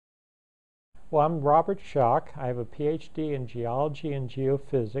Well, I'm Robert Schoch. I have a PhD in geology and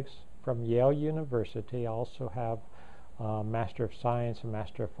geophysics from Yale University. I also have a Master of Science and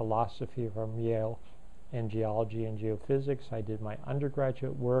Master of Philosophy from Yale in geology and geophysics. I did my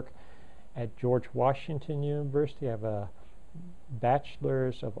undergraduate work at George Washington University. I have a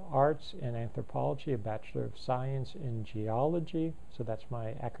Bachelor's of Arts in Anthropology, a Bachelor of Science in Geology, so that's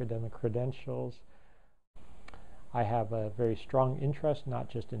my academic credentials. I have a very strong interest not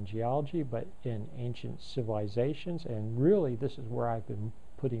just in geology but in ancient civilizations, and really this is where I've been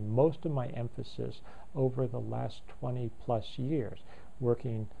putting most of my emphasis over the last 20 plus years,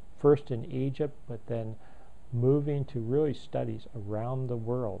 working first in Egypt but then moving to really studies around the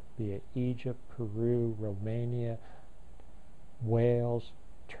world, be it Egypt, Peru, Romania, Wales,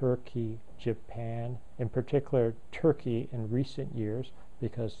 Turkey, Japan, in particular Turkey in recent years,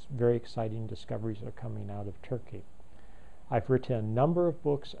 because very exciting discoveries are coming out of Turkey. I've written a number of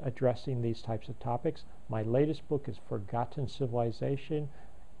books addressing these types of topics. My latest book is Forgotten Civilization,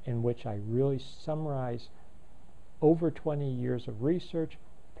 in which I really summarize over 20 years of research,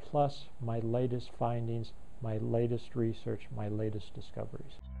 plus my latest findings, my latest research, my latest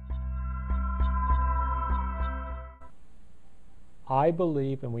discoveries. I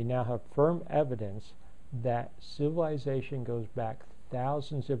believe, and we now have firm evidence, that civilization goes back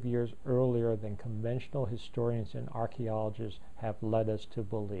thousands of years earlier than conventional historians and archaeologists have led us to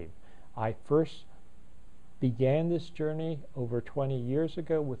believe. I first began this journey over 20 years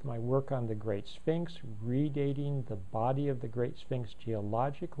ago with my work on the Great Sphinx, redating the body of the Great Sphinx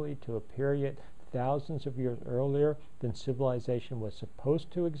geologically to a period thousands of years earlier than civilization was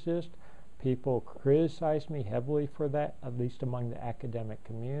supposed to exist. People criticized me heavily for that, at least among the academic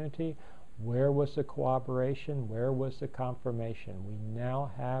community. Where was the corroboration? Where was the confirmation? We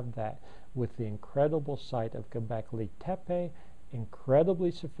now have that with the incredible site of Gobekli Tepe, incredibly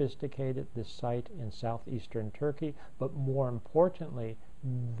sophisticated, this site in southeastern Turkey, but more importantly,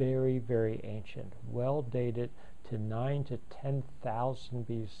 very, very ancient, well dated to 9 to 10,000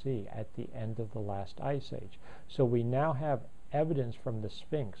 BC at the end of the last ice age. So we now have evidence from the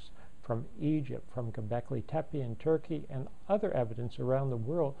Sphinx, from Egypt, from Gobekli Tepe in Turkey, and other evidence around the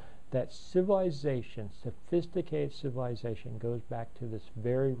world that civilization, sophisticated civilization, goes back to this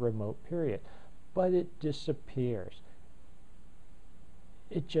very remote period. But it disappears.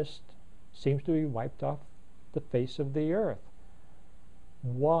 It just seems to be wiped off the face of the earth.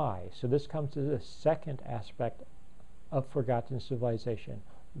 Why? So this comes to the second aspect of forgotten civilization.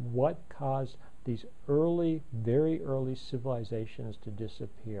 What caused these early, very early civilizations to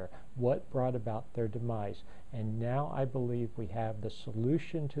disappear? What brought about their demise? And now I believe we have the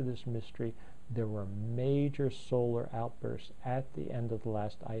solution to this mystery. There were major solar outbursts at the end of the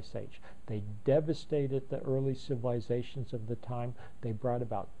last ice age. They devastated the early civilizations of the time. They brought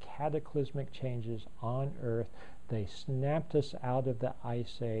about cataclysmic changes on Earth. They snapped us out of the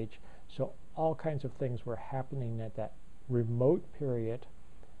ice age. So all kinds of things were happening at that remote period.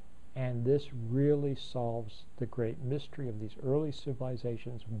 And this really solves the great mystery of these early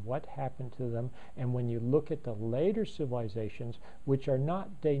civilizations, what happened to them. And when you look at the later civilizations, which are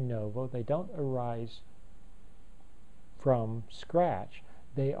not de novo, they don't arise from scratch,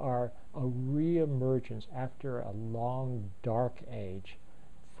 they are a re-emergence after a long dark age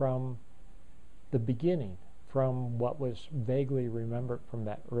from the beginning, from what was vaguely remembered from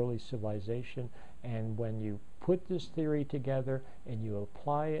that early civilization. And when you put this theory together and you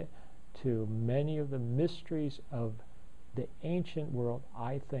apply it to many of the mysteries of the ancient world,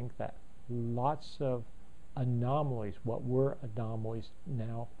 I think that lots of anomalies, what were anomalies,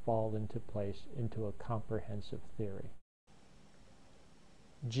 now fall into place into a comprehensive theory.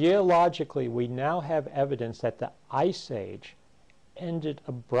 Geologically, we now have evidence that the Ice Age ended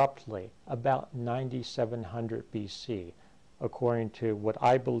abruptly about 9700 BC, according to what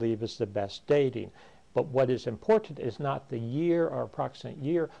I believe is the best dating. But what is important is not the year or approximate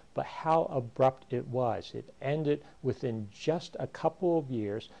year, but how abrupt it was. It ended within just a couple of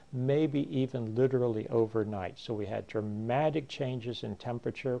years, maybe even literally overnight. So we had dramatic changes in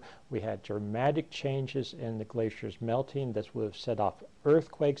temperature. We had dramatic changes in the glaciers melting. This would have set off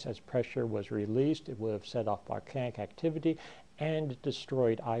earthquakes as pressure was released. It would have set off volcanic activity, and it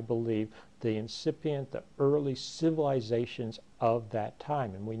destroyed, I believe, the incipient, the early civilizations of that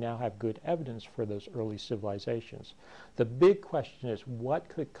time. And we now have good evidence for those early civilizations. The big question is, what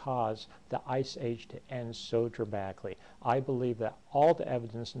could cause the Ice Age to end so dramatically? I believe that all the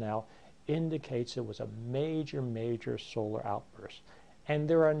evidence now indicates it was a major, major solar outburst. And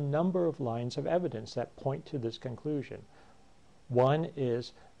there are a number of lines of evidence that point to this conclusion. One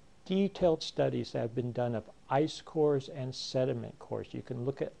is detailed studies that have been done of ice cores and sediment cores. You can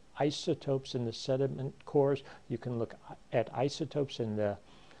look at isotopes in the sediment cores. You can look at isotopes in the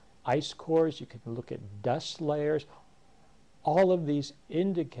ice cores. You can look at dust layers. All of these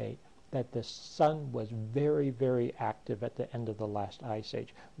indicate that the sun was very, very active at the end of the last ice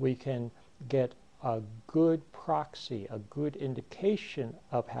age. We can get a good proxy, a good indication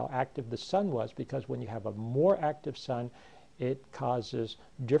of how active the sun was, because when you have a more active sun, it causes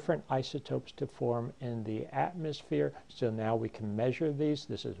different isotopes to form in the atmosphere. So now we can measure these.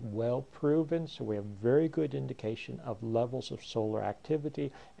 This is well proven, so we have very good indication of levels of solar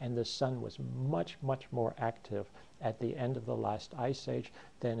activity, and the sun was much, much more active at the end of the last ice age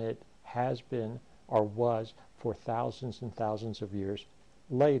than it has been or was for thousands and thousands of years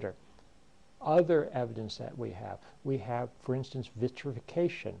later. Other evidence that we have, for instance,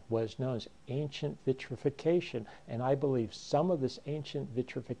 vitrification, what is known as ancient vitrification, and I believe some of this ancient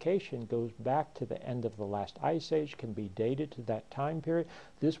vitrification goes back to the end of the last ice age, can be dated to that time period.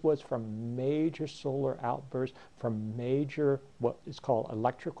 This was from major solar outbursts, from major, what is called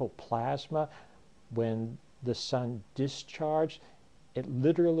electrical plasma. When the sun discharged, it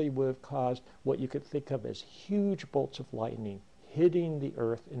literally would have caused what you could think of as huge bolts of lightning hitting the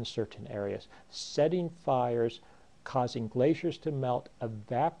earth in certain areas, setting fires, causing glaciers to melt,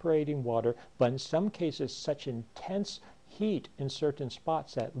 evaporating water, but in some cases such intense heat in certain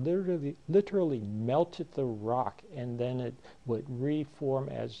spots that literally melted the rock, and then it would reform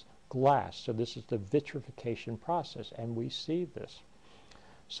as glass. So this is the vitrification process, and we see this.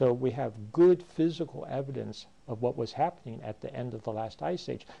 So we have good physical evidence of what was happening at the end of the last ice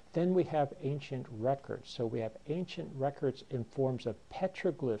age. Then we have ancient records. So we have ancient records in forms of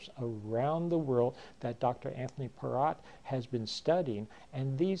petroglyphs around the world that Dr. Anthony Peratt has been studying.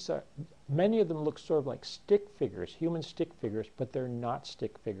 And these are, many of them look sort of like stick figures, human stick figures, but they're not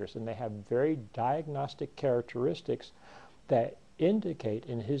stick figures. And they have very diagnostic characteristics that indicate,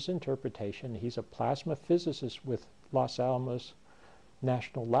 in his interpretation, he's a plasma physicist with Los Alamos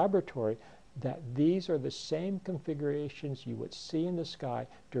National Laboratory, that these are the same configurations you would see in the sky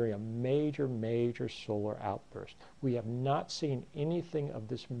during a major, major solar outburst. We have not seen anything of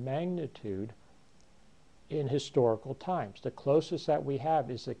this magnitude in historical times. The closest that we have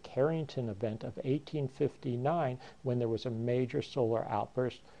is the Carrington event of 1859, when there was a major solar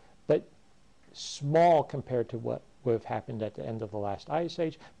outburst, but small compared to what would have happened at the end of the last ice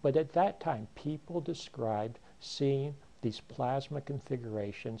age. But at that time, people described seeing these plasma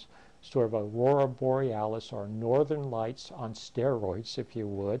configurations, sort of aurora borealis or northern lights on steroids, if you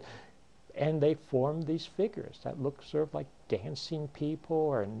would, and they formed these figures that look sort of like dancing people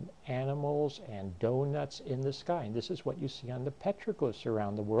or animals and donuts in the sky. And this is what you see on the petroglyphs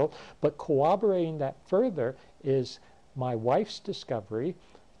around the world. But corroborating that further is my wife's discovery,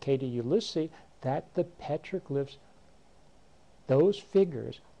 Katie Ulysses, that the petroglyphs, those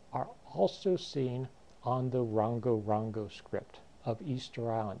figures, are also seen on the Rongo script of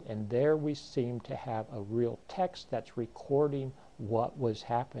Easter Island. And there we seem to have a real text that's recording what was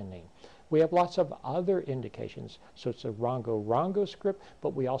happening. We have lots of other indications. So it's a Rongo script,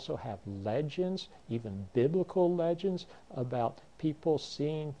 but we also have legends, even biblical legends, about people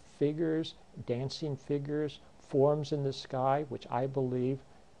seeing figures, dancing figures, forms in the sky, which I believe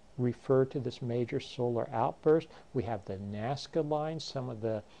refer to this major solar outburst. We have the Nazca lines. Some of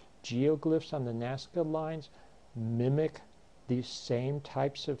the geoglyphs on the Nazca lines mimic these same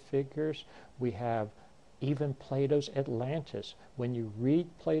types of figures. We have even Plato's Atlantis. When you read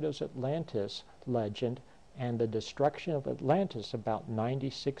Plato's Atlantis legend and the destruction of Atlantis about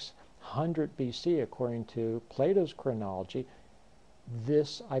 9600 BC, according to Plato's chronology,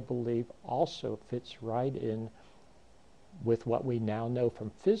 this, I believe, also fits right in with what we now know from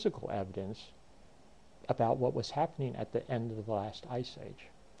physical evidence about what was happening at the end of the last ice age.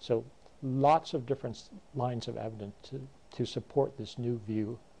 So lots of different lines of evidence to support this new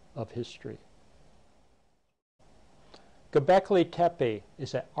view of history. Gobekli Tepe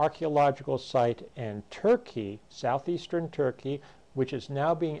is an archaeological site in Turkey, southeastern Turkey, which is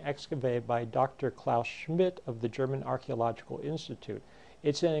now being excavated by Dr. Klaus Schmidt of the German Archaeological Institute.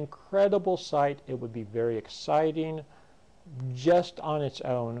 It's an incredible site. It would be very exciting just on its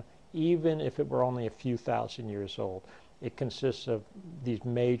own, even if it were only a few thousand years old. It consists of these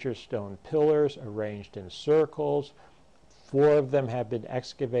major stone pillars arranged in circles. 4 of them have been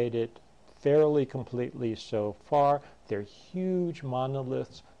excavated fairly completely so far. They're huge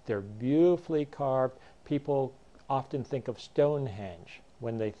monoliths. They're beautifully carved. People often think of Stonehenge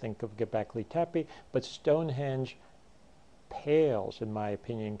when they think of Gobekli Tepe, but Stonehenge pales, in my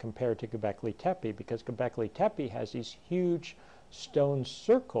opinion, compared to Gobekli Tepe, because Gobekli Tepe has these huge stone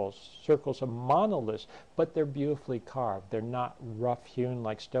circles of monoliths, but they're beautifully carved. They're not rough-hewn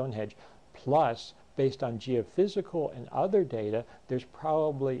like Stonehenge. Plus, based on geophysical and other data, there's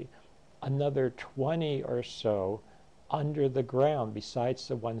probably another 20 or so under the ground besides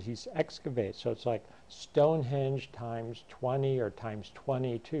the ones he's excavated. So it's like Stonehenge times 20 or times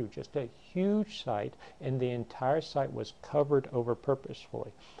 22, just a huge site, and the entire site was covered over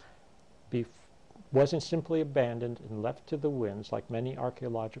purposefully. Wasn't simply abandoned and left to the winds like many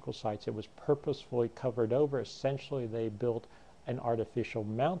archaeological sites. It was purposefully covered over. Essentially, they built an artificial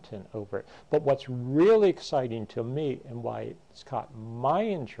mountain over it. But what's really exciting to me and why it's caught my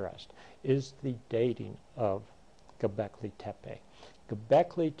interest is the dating of Gobekli Tepe.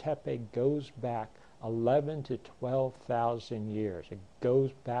 Gobekli Tepe goes back 11 to 12,000 years. It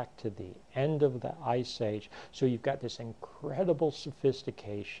goes back to the end of the Ice Age. So you've got this incredible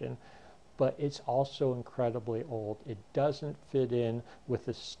sophistication, but it's also incredibly old. It doesn't fit in with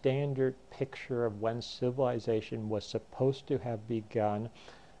the standard picture of when civilization was supposed to have begun.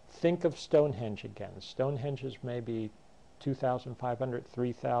 Think of Stonehenge again. Stonehenge is maybe 2,500,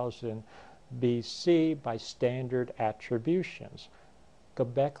 3,000 BC by standard attributions.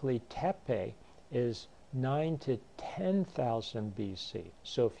 Gobekli Tepe is 9 to 10,000 BC.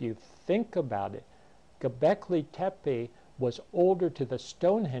 So if you think about it, Gobekli Tepe was older to the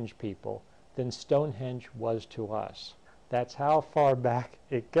Stonehenge people than Stonehenge was to us. That's how far back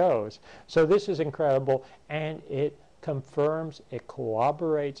it goes. So this is incredible, and it confirms, it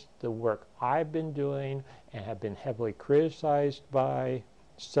corroborates the work I've been doing and have been heavily criticized by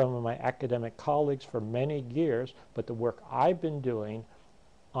some of my academic colleagues for many years, but the work I've been doing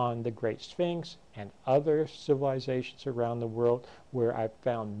on the Great Sphinx and other civilizations around the world, where I've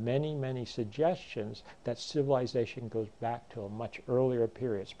found many, many suggestions that civilization goes back to a much earlier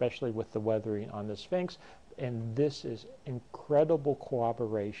period, especially with the weathering on the Sphinx. And this is incredible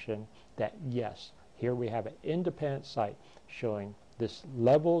corroboration that, yes, here we have an independent site showing this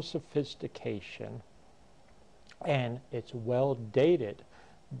level of sophistication, and it's well dated,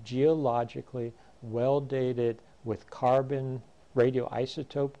 geologically well dated, with carbon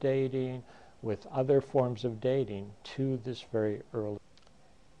radioisotope dating, with other forms of dating to this very early.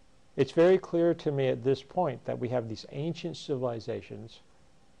 It's very clear to me at this point that we have these ancient civilizations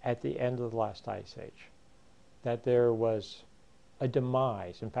at the end of the last ice age, that there was a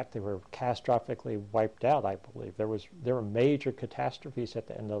demise. In fact, they were catastrophically wiped out, I believe. There were major catastrophes at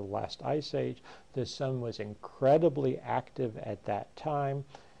the end of the last ice age. The sun was incredibly active at that time.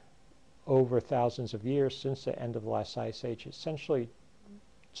 Over thousands of years since the end of the last ice age, essentially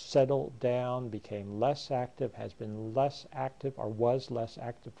settled down, became less active, has been less active, or was less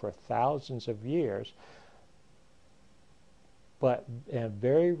active for thousands of years. But in a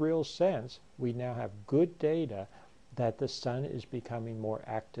very real sense, we now have good data that the sun is becoming more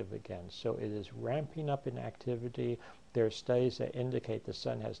active again. So it is ramping up in activity. There are studies that indicate the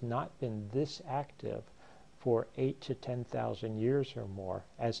sun has not been this active for 8 to 10,000 years or more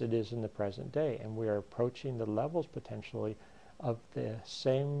as it is in the present day. And we are approaching the levels potentially of the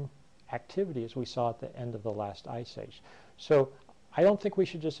same activity as we saw at the end of the last ice age. So I don't think we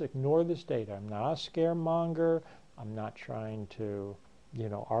should just ignore this data. I'm not a scaremonger. I'm not trying to,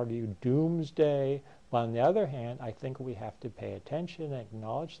 argue doomsday. But on the other hand, I think we have to pay attention and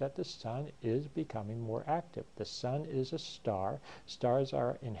acknowledge that the sun is becoming more active. The sun is a star. Stars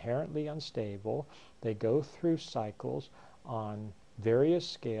are inherently unstable. They go through cycles on various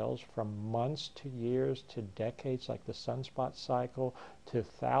scales, from months to years to decades, like the sunspot cycle, to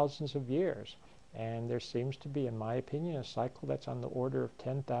thousands of years. And there seems to be, in my opinion, a cycle that's on the order of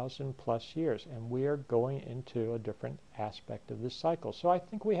 10,000 plus years. And we are going into a different aspect of this cycle. So I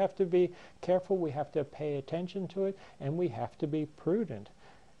think we have to be careful, we have to pay attention to it, and we have to be prudent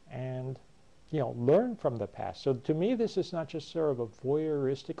and, learn from the past. So to me, this is not just sort of a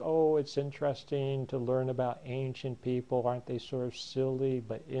voyeuristic, oh, it's interesting to learn about ancient people. Aren't they sort of silly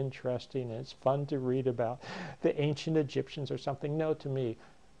but interesting? And it's fun to read about the ancient Egyptians or something. No, to me,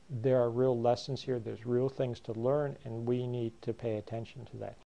 there are real lessons here. There's real things to learn, and we need to pay attention to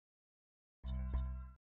that.